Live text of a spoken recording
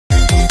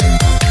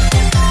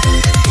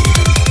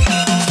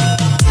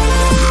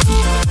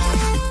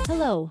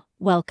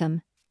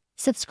Welcome.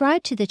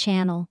 Subscribe to the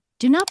channel.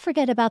 Do not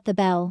forget about the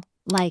bell.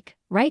 Like,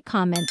 write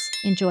comments.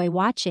 Enjoy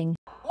watching.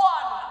 1,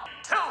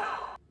 2,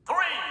 3,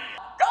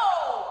 go!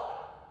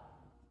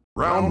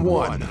 Round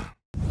 1.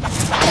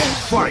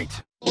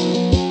 Fight!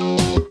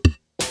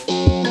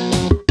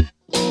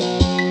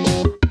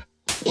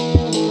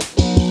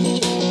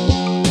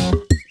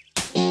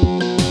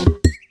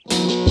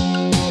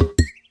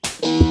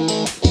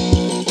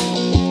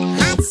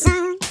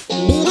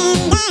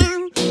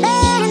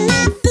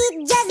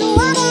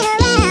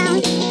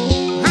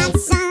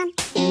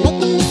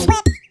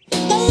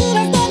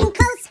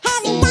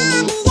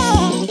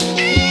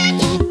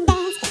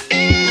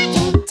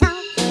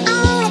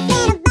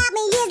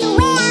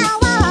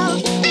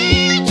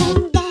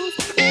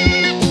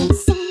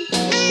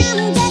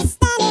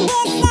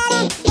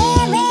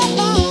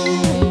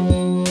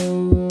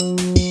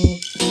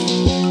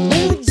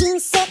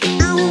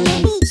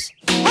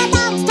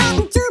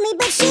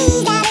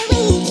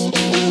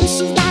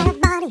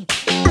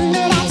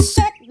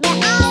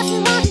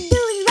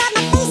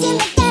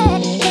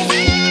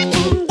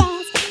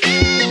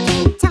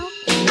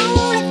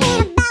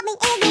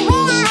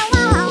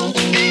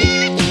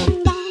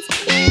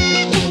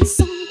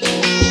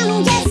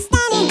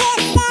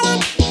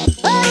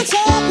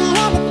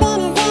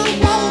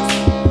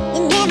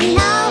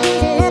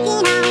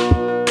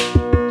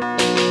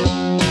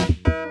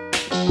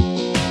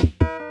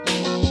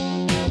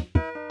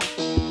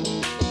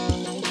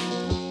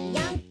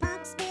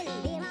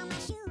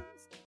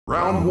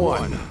 Round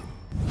 1.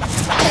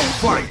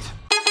 Fight!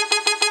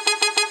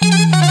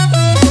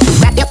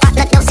 Wrap your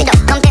partner close it up,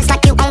 come dance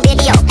like you on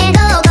video. And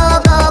go, go,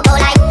 go, go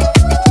like.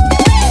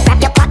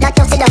 Wrap your partner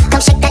close it up,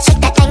 come shake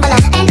that thing below.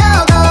 And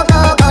go, go,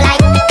 go, go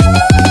like.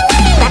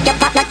 Wrap your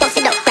partner close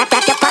it up, wrap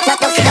your partner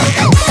close it up.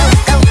 Go, go,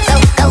 go,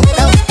 go, go,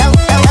 go, go, go,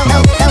 go, go,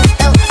 go,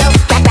 go, go.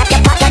 Wrap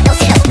your partner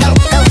close it up. Go,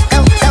 go, go,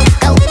 go, go,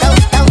 go, go,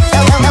 go,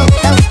 go,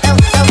 go, go,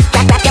 go.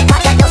 Wrap your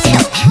partner close it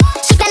up.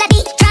 She fell a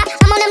beat drop,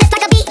 I'm on the list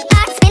like a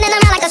beatbox, spinning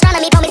around like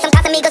astronomy. Pour me some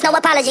Casamigos, no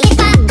apology. If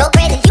I go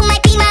crazy, you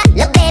might be my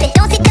little baby.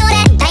 Don't sit, do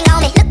that, hang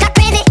on me. Look how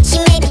crazy she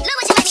made me.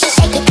 She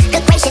shake it,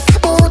 good gracious.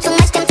 Ooh, too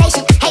much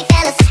temptation. Hey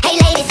fellas, hey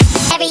ladies,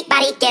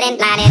 everybody get in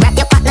line and wrap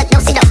your partner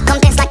close it up. Come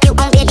dance like you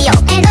on video.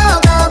 And go,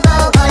 go,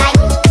 go, go like.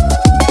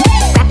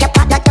 Wrap your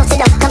partner close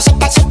it up. Come shake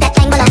that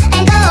thing below.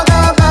 And go,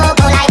 go, go,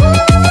 go like.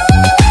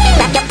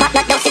 Wrap your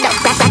partner close it up.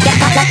 Wrap your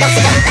partner close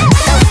it up. Go,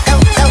 go,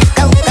 go, go,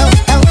 go, go,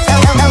 go, go,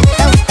 go,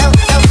 go, go,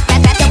 go.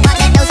 Wrap your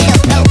partner close it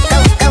up. Go, go,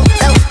 go,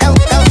 go, go, go,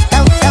 go,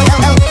 go,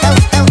 go, go,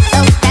 go, go.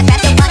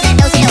 Wrap your partner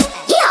close it up.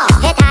 Yeah,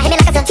 hit that, hit me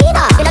like a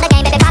sativa. You know the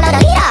game, baby, follow the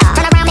leader.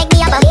 Turn around, make me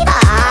a believer.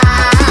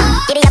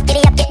 Giddy up,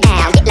 get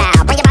down, get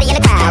loud. Bring your body in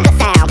the crowd, good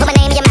sound. Put my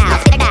name in your mouth,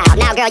 spit it out.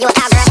 Now, girl, you a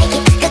cowgirl. Shake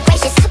it, good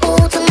gracious.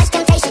 Ooh, too much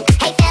temptation.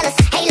 Hey fellas,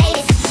 hey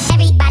ladies,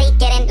 everybody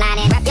get in line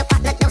and wrap your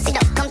partner close it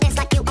up. Come dance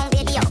like you on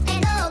video.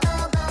 And go, go,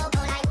 go,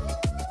 go like.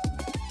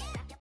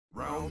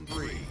 Round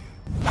 3.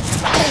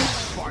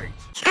 Fight!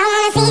 I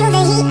wanna feel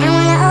the heat.